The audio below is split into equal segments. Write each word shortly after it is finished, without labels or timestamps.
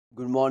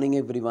Good morning,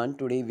 everyone.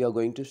 Today we are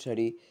going to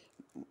study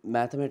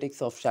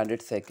mathematics of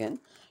standard second.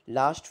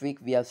 Last week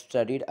we have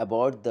studied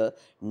about the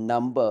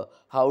number,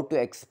 how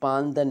to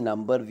expand the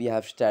number. We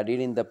have studied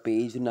in the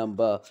page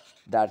number,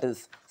 that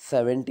is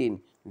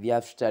 17. We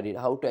have studied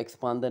how to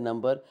expand the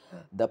number,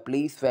 the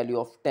place value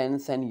of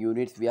tens and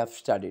units we have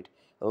studied.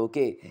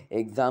 Okay,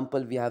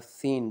 example, we have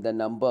seen the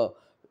number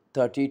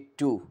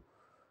 32.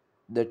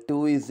 The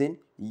 2 is in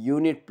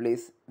unit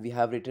place. We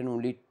have written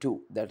only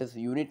 2, that is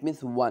unit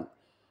means 1,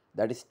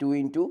 that is 2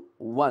 into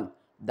 1,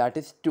 that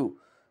is 2.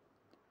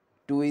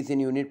 2 is in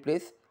unit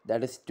place,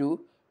 that is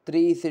 2.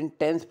 3 is in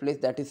tens place,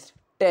 that is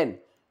 10,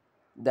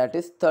 that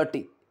is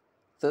 30.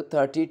 So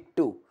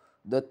 32,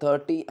 the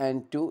 30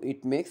 and 2,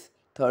 it makes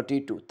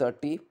 32.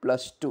 30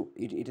 plus 2,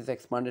 it is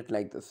expanded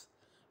like this.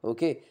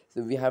 Okay,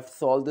 so we have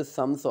solved the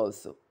sums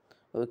also.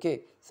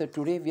 Okay, so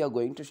today we are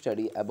going to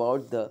study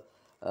about the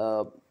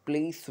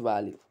place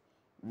value.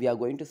 We are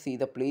going to see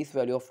the place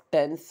value of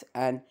tens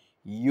and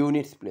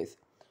units place.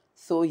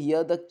 So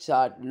here the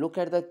chart, look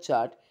at the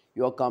chart.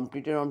 You are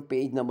completed on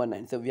page number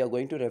 9. So we are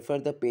going to refer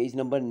the page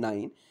number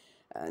 9,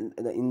 and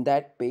in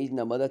that page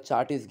number the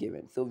chart is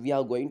given. So we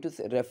are going to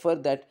refer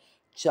that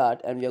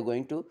chart, and we are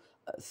going to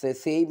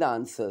say the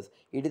answers.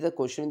 It is a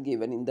question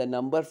given in the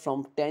number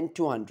from 10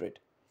 to 100.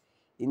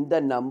 In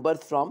the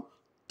numbers from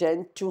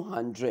 10 to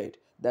 100,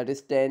 that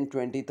is 10,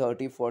 20,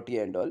 30, 40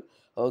 and all.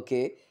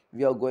 Okay,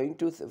 we are going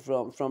to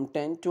from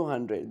 10 to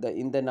 100,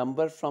 in the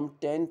number from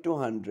 10 to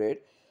 100,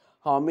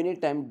 how many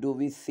times do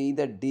we see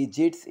the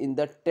digits in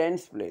the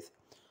tens place.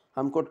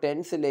 हमको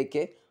 10 से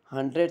लेके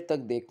 100 तक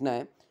देखना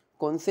है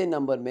कौन से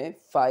number में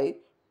 5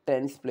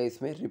 tens place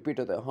में रिपीट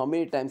होता है. How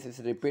many times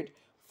is repeat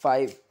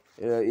 5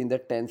 in the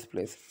tens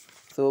place.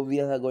 So we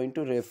are going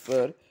to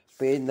refer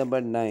page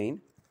number 9.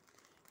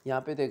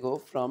 यहाँ पे देखो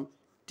from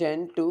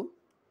 10 to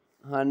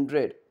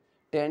 100,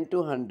 10 to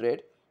 100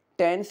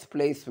 tens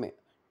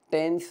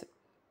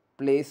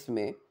place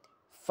में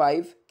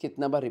 5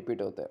 कितना बार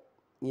रिपीट होता है.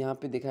 यहाँ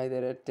पे दिखाई दे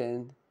रहा है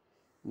 10,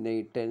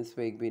 नहीं टेंस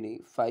पे एक भी नहीं.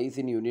 5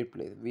 in unit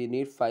place, we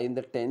need 5 in the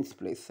tens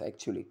place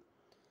actually.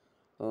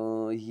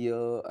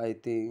 Here I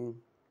think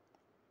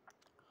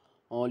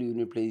all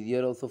unit place,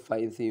 here also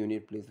 5 is a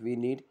unit place. We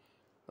need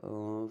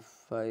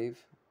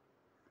 5,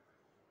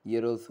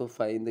 here also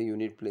 5 in the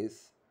unit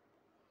place.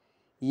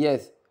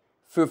 Yes,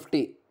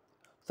 50.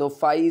 So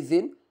 5 is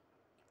in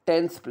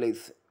tens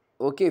place.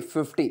 Okay,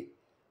 50.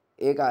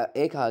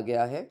 एक आ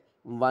गया है.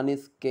 1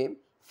 is came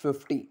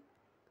 50.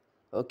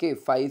 Okay,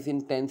 5 is in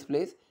tens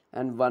place,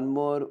 and one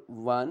more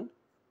 1.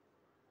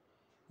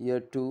 Here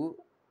 2,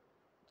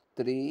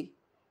 3,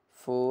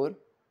 4,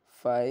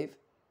 5,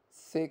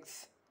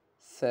 6,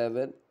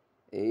 7,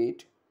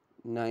 8,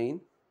 9,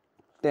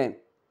 10.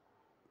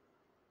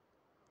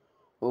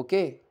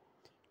 Okay,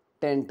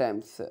 10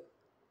 times.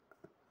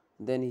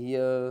 Then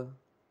here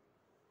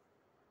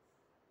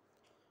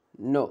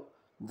no,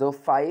 the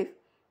 5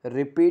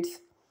 repeats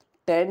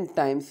 10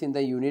 times in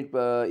the unit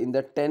in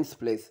the tens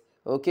place.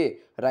 Okay,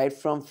 right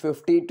from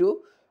 50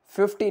 to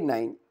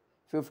 59.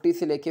 50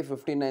 से लेके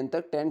 59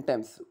 तक 10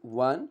 times.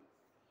 1,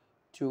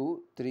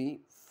 2, 3,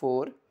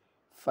 4,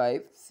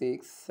 5,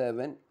 6,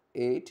 7,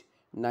 8,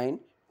 9,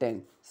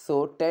 10.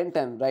 So 10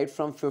 times, right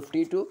from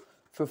 50 to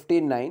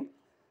 59.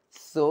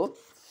 So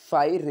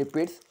 5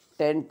 repeats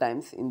 10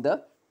 times in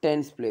the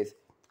tens place.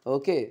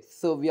 Okay,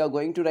 so we are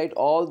going to write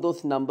all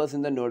those numbers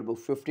in the notebook,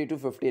 50 to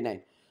 59.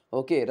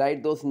 Okay,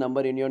 write those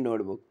number in your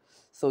notebook.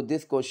 So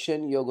this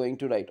question you are going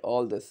to write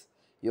all this.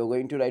 You are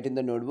going to write in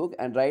the notebook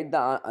and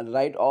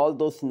write all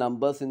those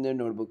numbers in the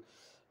notebook.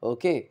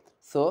 Okay,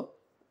 so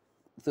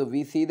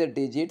we see the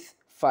digits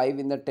 5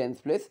 in the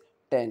tens place,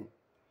 10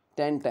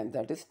 times,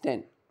 that is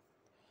 10.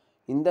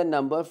 In the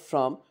number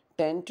from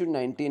 10 to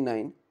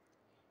 99,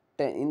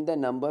 in the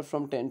number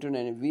from 10 to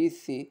 9, we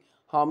see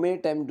how many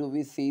times do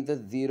we see the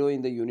 0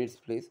 in the units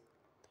place.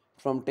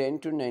 From 10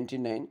 to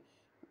 99,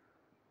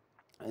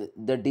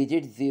 the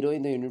digit 0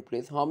 in the unit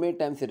place, how many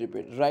times it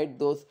repeat. Write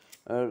those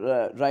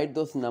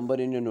number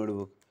in your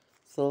notebook.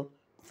 So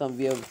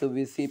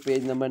we see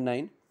page number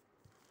 9,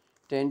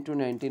 10 to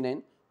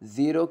 99,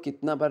 0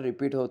 कितना बार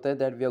repeat होता है,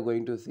 that we are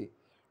going to C.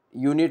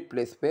 Unit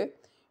place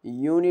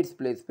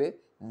पे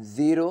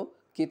 0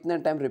 कितना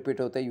time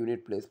repeat होता है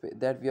unit place पे,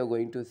 that we are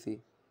going to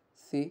C.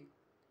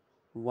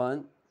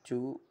 1,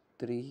 2,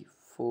 3,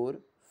 4,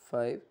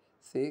 5,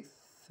 6,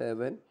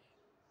 7,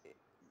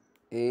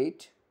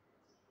 8,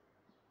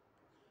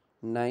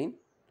 9,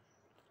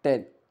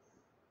 10.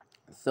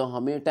 So how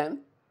many time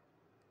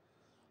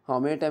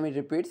it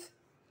repeats?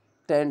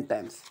 10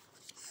 times.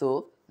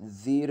 So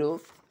 0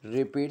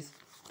 repeats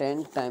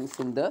 10 times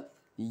in the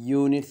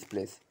units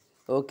place.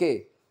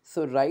 Okay,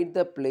 so write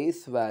the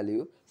place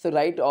value. So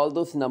write all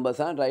those numbers,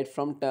 right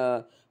from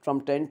 10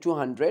 to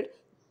 100,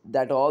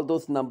 that all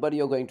those number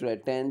you're going to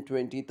write 10,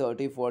 20,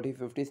 30, 40,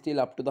 50, still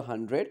up to the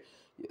 100,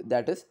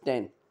 that is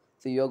 10.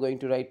 So you're going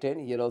to write 10,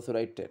 here also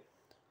write 10.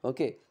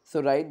 Okay,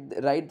 so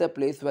write the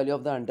place value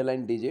of the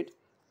underlined digit.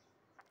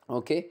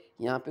 Okay,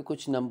 यहाँ पे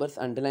कुछ numbers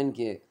underline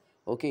किए.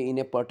 Okay, in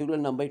a particular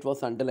number it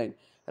was underlined.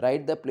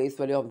 Write the place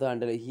value of the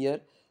underline.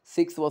 Here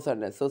 6 was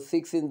underlined, so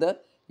 6 in the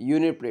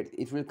unit place,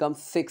 it will come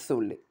 6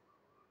 only.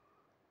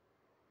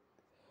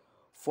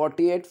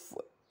 48,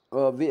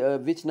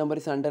 which number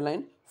is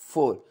underlined?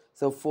 4.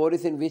 So 4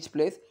 is in which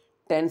place?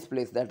 Tens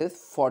place, that is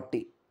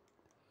 40.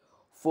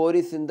 4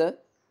 is in the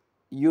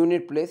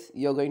unit place,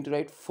 you are going to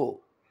write 4.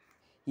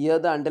 Here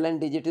the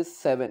underlined digit is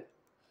 7.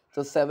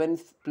 So 7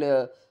 is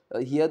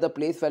here the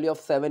place value of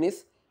 7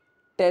 is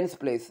tens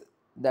place,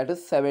 that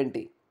is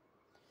 70.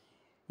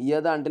 Here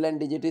the underlined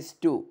digit is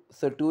 2.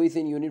 So 2 is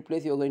in unit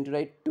place, you are going to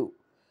write 2.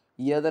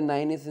 Here the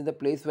 9 is in the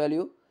place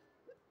value,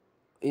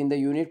 in the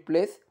unit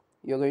place,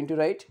 you are going to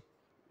write,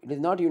 it is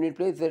not unit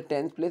place, it's a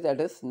tens place, that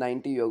is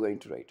 90 you are going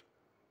to write.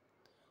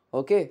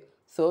 Okay,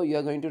 so you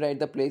are going to write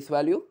the place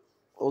value.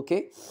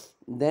 Okay,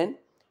 then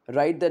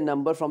write the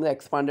number from the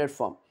expanded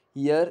form.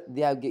 Here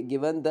they have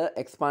given the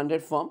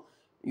expanded form,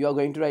 you are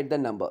going to write the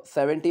number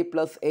 70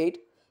 plus 8,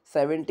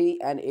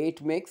 70 and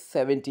 8 makes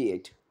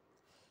 78.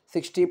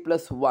 60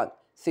 plus 1,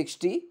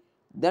 60,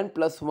 then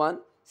plus 1,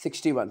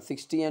 61.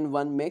 60 and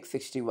 1 makes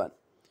 61.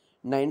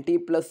 90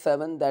 plus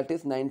 7, that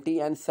is 90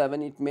 and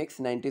 7, it makes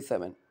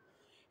 97.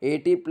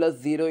 80 plus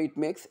 0, it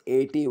makes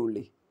 80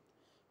 only.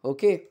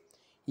 Okay,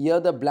 here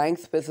the blank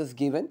space is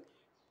given.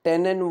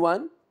 10 and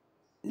 1,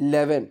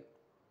 11.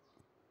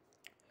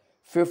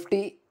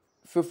 50,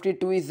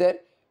 52 is there.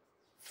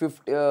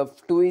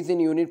 2 is in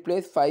unit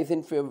place, 5 is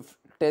in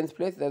tens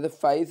place, that is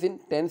 5 is in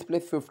tens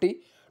place 50.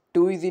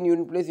 2 is in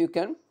unit place, you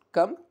can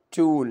come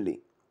 2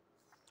 only.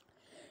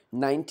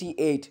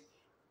 98,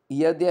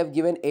 here they have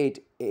given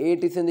 8.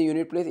 8 is in the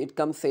unit place, it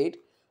comes 8.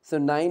 So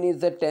 9 is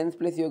the tens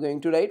place, you are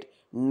going to write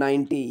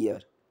 90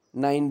 here,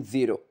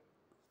 90.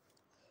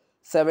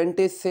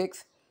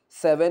 76,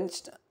 7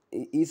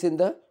 is in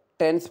the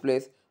tens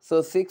place,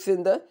 so 6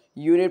 in the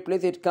unit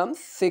place, it comes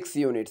 6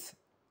 units.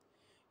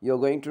 You are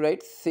going to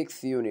write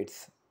 6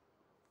 units.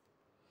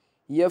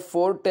 Here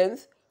 4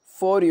 tens,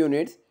 4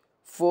 units,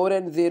 4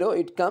 and 0,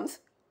 it comes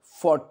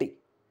 40.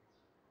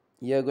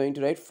 You are going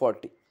to write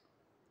 40.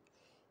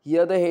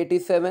 Here the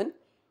 87,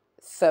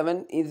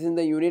 7 is in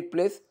the unit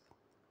place,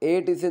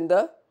 8 is in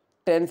the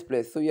tens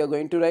place, so you are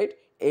going to write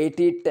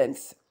 80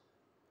 tens.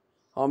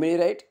 How many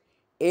write?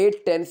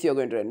 8 tens you are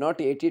going to write,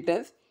 not 80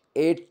 tens,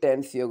 8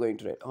 tens you are going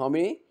to write. How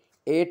many?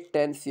 8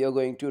 tens you are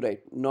going to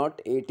write,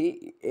 not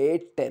 80,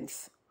 8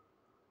 tens.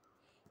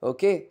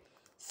 Okay,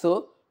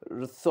 so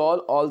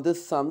solve all the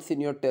sums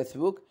in your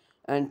textbook,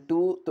 and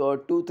 2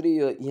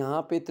 3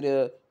 यहाँ पे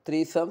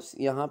 3 sums,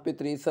 यहाँ पे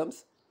 3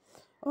 sums,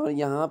 और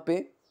यहाँ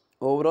पे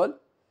overall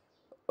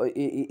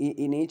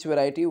in each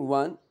variety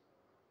 1,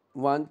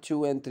 1,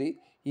 2 and 3.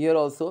 Here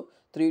also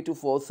 3 to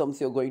 4 sums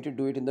you are going to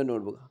do it in the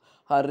notebook.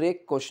 हर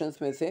एक questions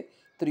में से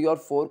 3 or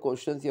 4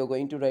 questions you are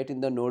going to write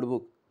in the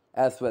notebook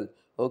as well.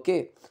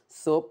 Okay,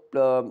 so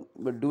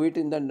do it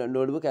in the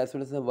notebook as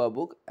well as the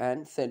workbook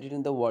and send it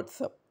in the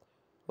WhatsApp.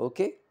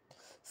 Okay,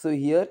 so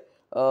here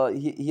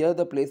here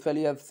the place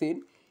value you have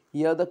seen.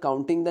 Here the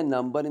counting the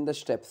number in the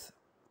steps.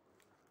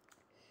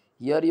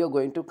 Here you are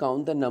going to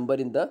count the number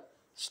in the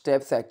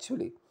steps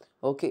actually.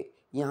 Okay,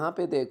 यहाँ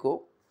पे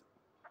देखो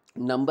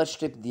number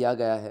step दिया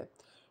गया है.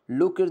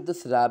 Look at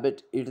this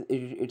rabbit.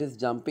 It is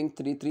jumping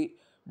 3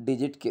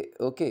 digit के.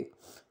 Okay,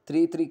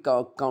 3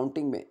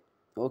 counting में.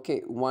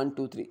 Okay, 1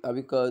 2 3.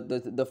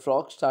 अभी the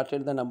frog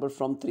started the number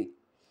from 3.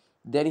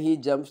 Then he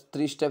jumps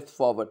 3 steps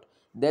forward.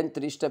 Then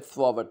 3 steps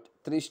forward.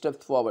 3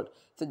 steps forward.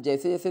 So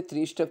जैसे जैसे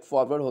 3 steps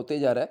forward होते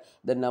जा रहा है,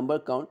 the number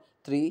count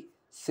 3,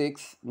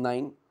 6,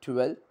 9,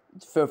 12,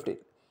 15.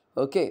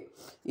 Okay,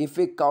 if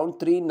we count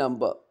 3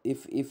 number,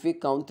 if we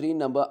count 3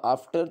 number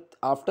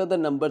after the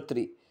number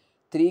 3,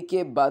 3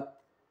 के बाद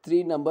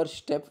 3 number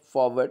step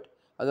forward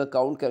अगर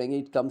count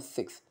करेंगे, it comes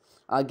 6.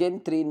 Again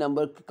 3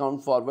 number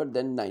count forward,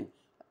 then 9.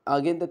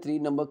 Again the 3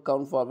 number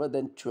count forward,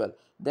 then 12.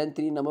 Then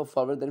 3 number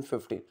forward, then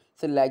 15.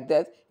 So like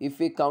that, if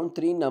we count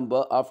 3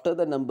 number after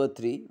the number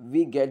 3,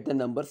 we get the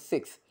number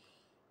 6.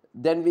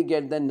 Then we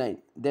get the 9.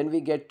 Then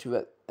we get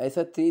 12.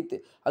 ऐसा 3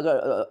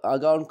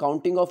 अगर on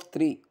counting of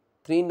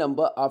 3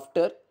 number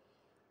after,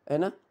 है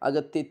ना,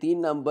 अगर 3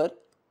 number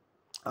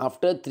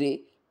after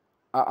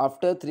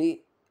 3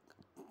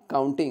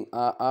 counting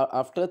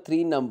after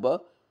 3 number,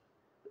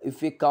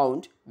 if we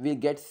count, we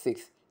get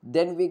 6.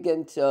 Then we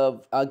get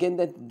again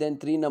then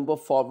 3 number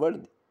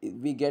forward,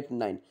 we get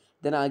 9.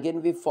 Then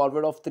again we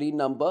forward of 3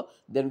 number,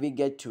 then we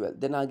get 12.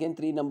 Then again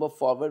 3 number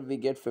forward, we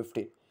get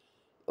 15.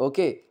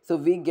 Okay, so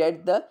we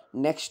get the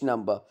next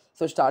number.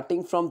 So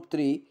starting from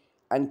 3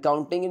 and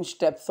counting in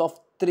steps of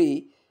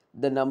 3,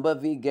 the number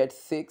we get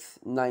 6,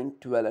 9,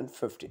 12 and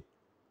 15.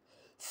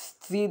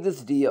 See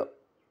this deer.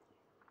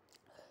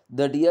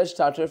 The deer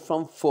started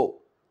from 4.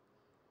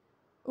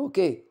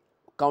 Okay,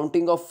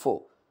 counting of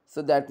 4.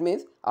 So that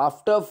means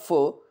after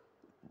 4,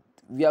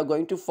 we are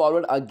going to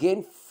forward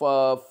again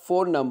for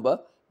 4 number.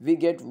 We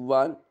get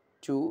 1,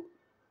 2,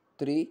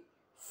 3,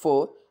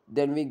 4.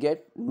 Then we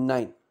get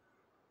 9.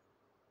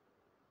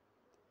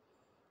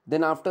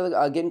 Then after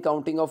again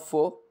counting of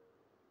 4,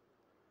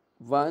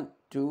 1,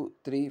 2,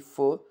 3,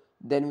 4.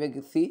 Then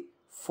we see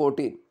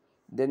 14.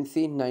 then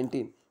C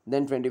 19,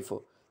 then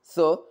 24.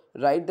 So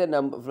write the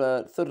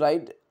number.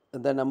 Write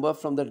the number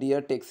from the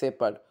rear takes a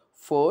part.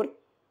 4,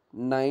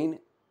 9,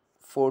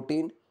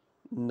 14,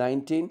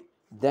 19,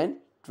 then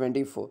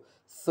 24.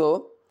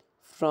 So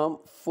from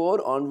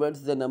 4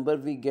 onwards, the number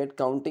we get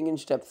counting in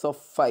steps of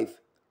 5.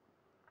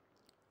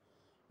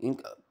 इन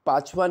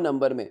पाँचवा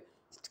number में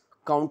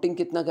counting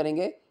कितना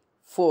करेंगे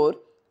 4,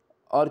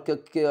 और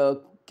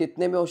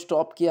कितने में वो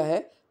stop किया है,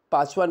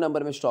 पाँचवा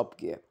नंबर में स्टॉप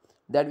किया है.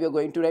 That we are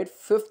going to right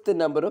fifth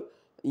number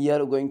you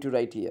are going to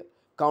write here.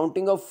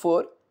 Counting of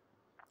 4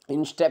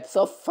 in steps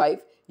of 5,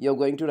 you are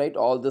going to write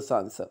all this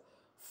answer.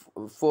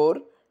 4,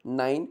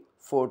 9,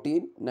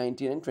 14,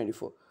 19 and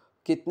 24.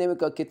 कितने में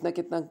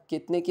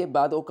कितने के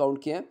बाद वो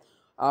काउंट किया है.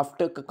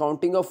 After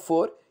counting of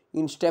 4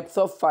 in steps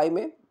of 5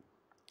 में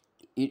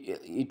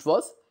it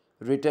was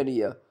written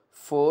here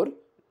 4,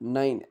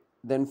 9,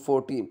 then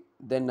 14,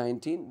 then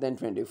 19, then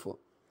 24.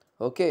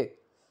 Okay,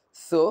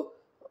 so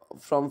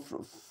from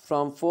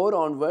 4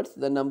 onwards,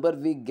 the number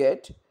we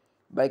get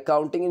by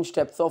counting in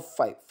steps of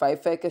 5.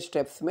 5 के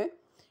steps में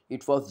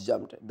it was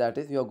jumped. That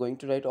is, you are going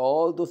to write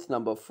all those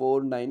number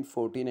 4, 9,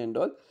 14 and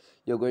all.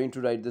 You are going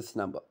to write this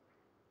number.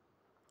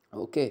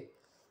 Okay,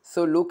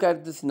 so look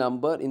at this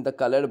number in the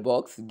colored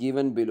box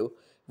given below.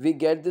 We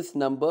get this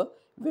number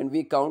when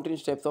we count in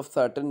steps of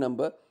certain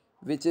number,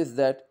 which is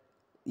that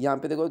यहाँ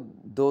पे देखो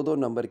दो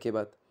number के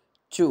बाद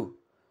 2.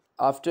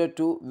 After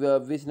 2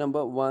 which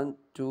number 1,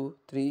 2,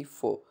 3,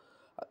 4.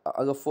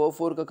 अगर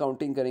 4 का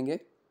counting करेंगे,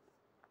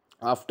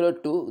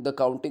 after 2 the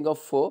counting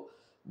of 4,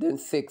 then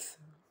 6,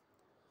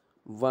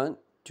 1,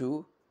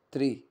 2,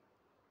 3.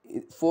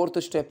 Fourth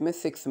step में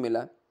 6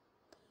 मिला.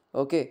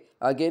 Okay,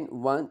 again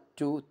 1,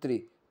 2, 3.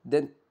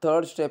 Then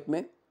third step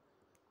में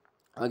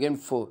अगेन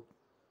 4.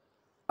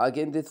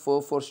 अगेन दिस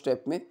 4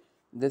 स्टेप में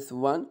this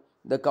 1.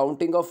 The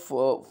counting of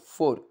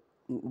 4,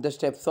 the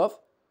steps of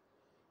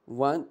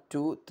 1,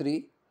 2,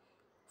 3.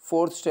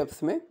 Fourth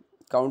steps में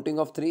काउंटिंग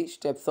ऑफ 3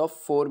 स्टेप्स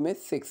ऑफ 4 में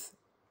 6.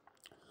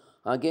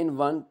 Again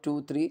 1, 2,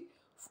 3,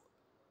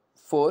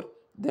 4.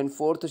 Then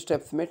fourth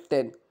steps में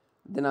 10.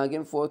 Then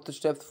again fourth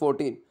steps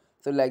 14.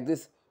 So like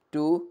this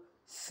 2,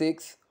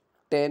 6,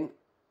 10,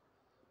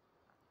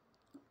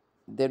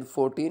 then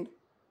 14,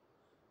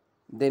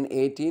 then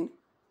 18,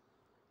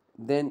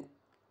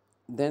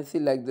 then see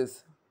like this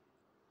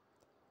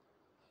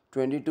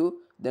 22,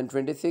 then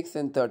 26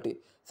 and 30.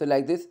 So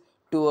like this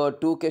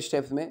 2 के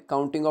steps में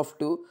counting of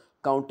 2,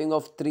 counting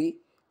of 3,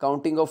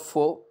 counting of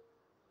 4,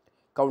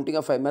 counting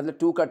of 5. मतलब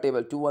 2 का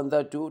table 2 1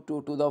 ज़ा 2,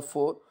 2 2 ज़ा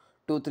 4,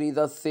 2 3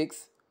 ज़ा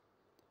 6,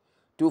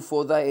 2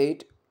 4 ज़ा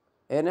 8,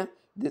 है ना.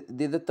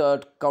 This is the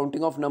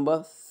counting of number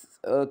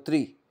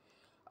 3.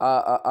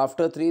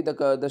 After 3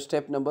 the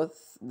step number,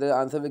 the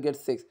answer will get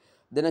 6.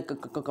 Then a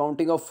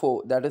counting of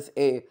 4, that is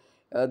A.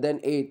 Then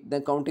 8.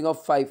 Then counting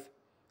of 5,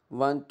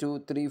 1 2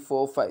 3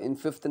 4 5. In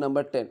fifth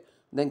number 10.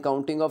 Then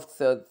counting of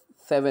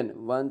 7,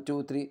 1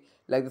 2 3,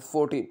 like this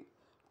 14.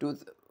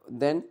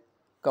 Then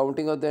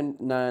counting of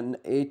then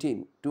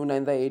 18, 2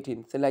 9 the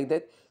 18. So like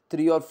that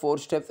 3 or 4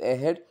 steps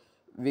ahead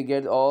we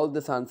get all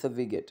this answer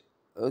we get.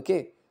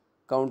 Okay,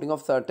 counting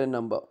of certain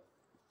number.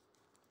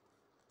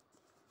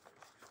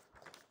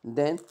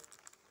 Then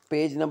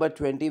page number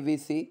 20 we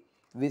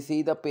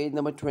see the page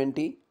number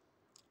 20.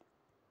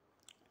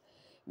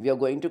 We are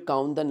going to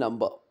count the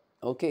number.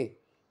 Okay,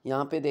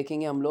 यहाँ पे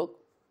देखेंगे हम लोग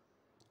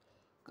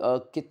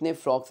कितने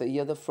frocks है.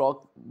 ये the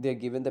frock they are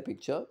given the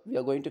picture. We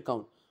are going to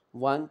count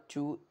 1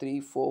 2 3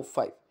 4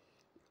 5.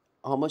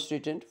 How much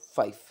written?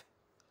 5.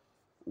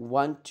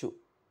 1 2,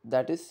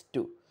 that is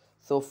 2.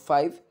 So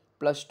 5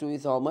 plus 2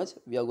 is how much?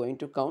 We are going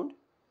to count.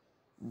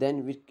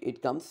 Then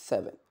it comes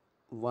 7.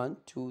 1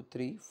 2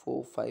 3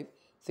 4 5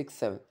 6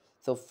 7.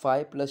 So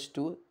 5 plus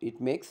 2 it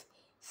makes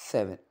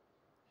 7.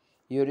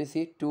 Here you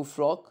see 2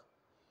 frog,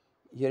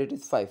 here it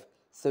is 5.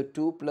 So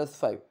 2 plus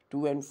 5,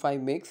 2 and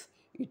 5 makes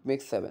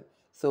 7.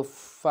 So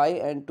 5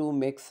 and 2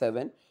 make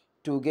 7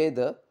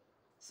 together,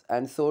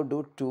 and so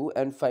do 2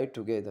 and 5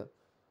 together.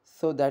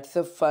 So that's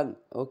a fun.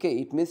 Okay,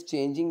 it means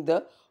changing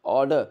the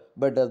order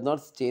but does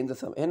not change the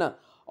sum, है ना.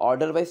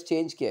 Order wise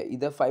change किया.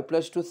 इधर 5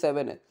 plus 2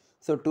 7 है.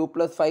 So 2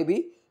 plus 5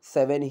 भी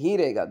 7 ही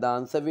रहेगा. The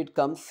answer will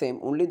come same,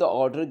 only the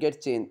order get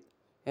change,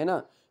 है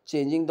ना.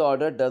 Changing the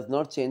order does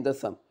not change the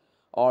some.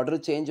 Order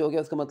change हो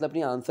गया उसका मतलब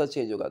नहीं आंसर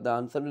चेंज होगा. The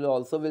answer will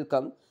also will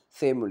come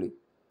same only.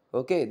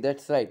 Okay,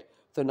 that's right.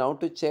 So now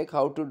to check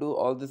how to do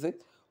all this.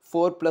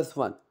 4 plus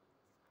 1,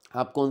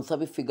 आप कौन सा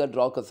भी फिगर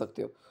ड्रॉ कर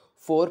सकते हो.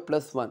 4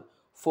 plus 1,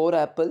 4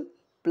 Apple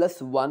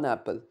plus 1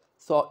 Apple,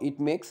 so it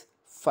makes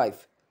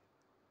 5.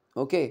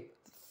 Okay,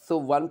 so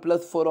 1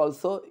 plus 4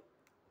 also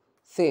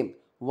same.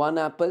 1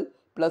 apple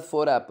plus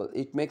 4 apple,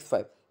 it makes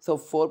 5. So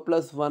 4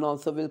 plus 1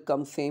 also will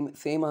come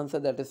same answer,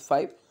 that is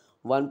 5.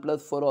 1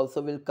 plus 4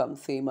 also will come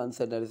same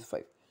answer, that is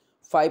 5.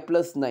 5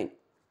 plus 9.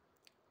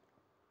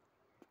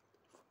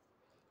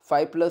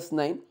 5 plus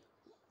 9.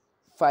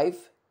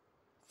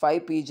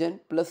 5 pigeon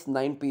plus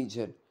 9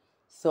 pigeon.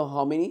 So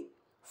how many?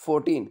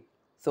 14.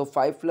 So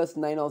 5 plus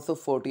 9 also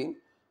 14.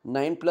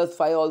 9 plus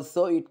 5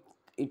 also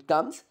it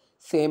comes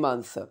same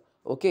answer.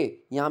 Okay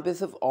यहाँ पे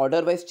सिर्फ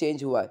order wise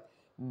change हुआ है,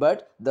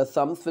 but the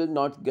sums will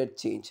not get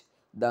change.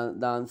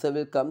 The answer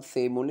will come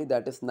same only,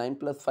 that is 9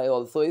 plus 5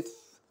 also is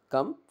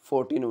come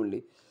 14 only.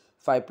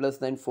 5 plus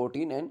 9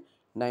 14 and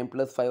 9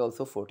 plus 5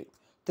 also 14.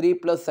 3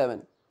 plus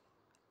 7,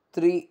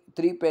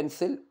 3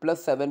 pencil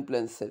plus 7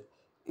 pencil,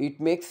 it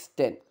makes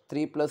 10.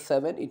 3 plus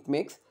 7 it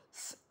makes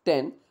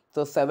 10.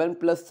 So 7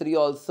 plus 3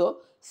 also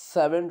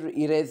 7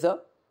 eraser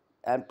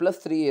and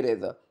plus 3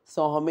 eraser.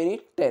 So how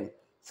many? 10.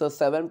 So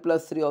 7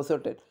 plus 3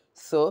 also 10.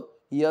 So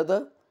here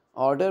the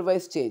order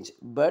wise change,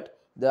 but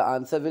the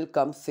answer will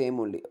come same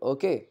only.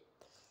 Okay,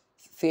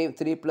 same.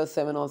 3 plus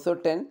 7 also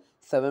 10,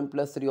 7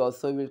 plus 3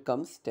 also will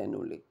comes 10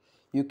 only.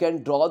 You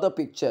can draw the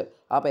picture.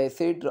 आप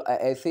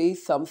ऐसे ही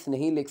sums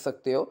नहीं लिख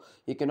सकते हो.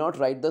 You cannot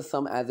write the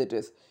sum as it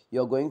is.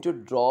 You are going to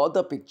draw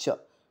the picture.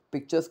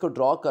 Pictures को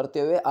draw करते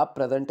हुए आप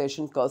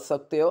presentation कर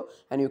सकते हो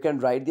and you can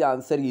write the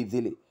answer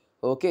easily.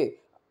 Okay,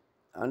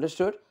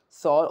 understood?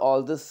 Solve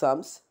all the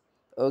sums,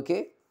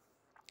 okay,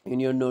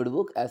 in your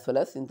notebook as well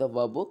as in the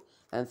workbook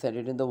and send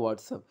it in the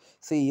WhatsApp.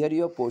 See, here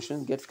your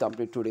portion gets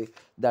complete today.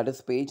 That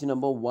is page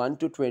number 1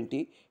 to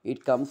 20.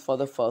 It comes for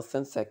the first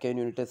and second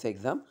unit test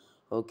exam.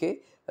 Okay,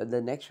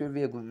 the next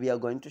week we are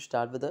going to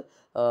start with the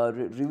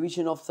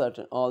revision of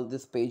certain all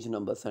these page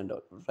numbers and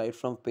all. Right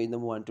from page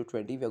number 1 to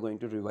 20 we are going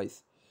to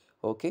revise.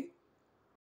 Okay.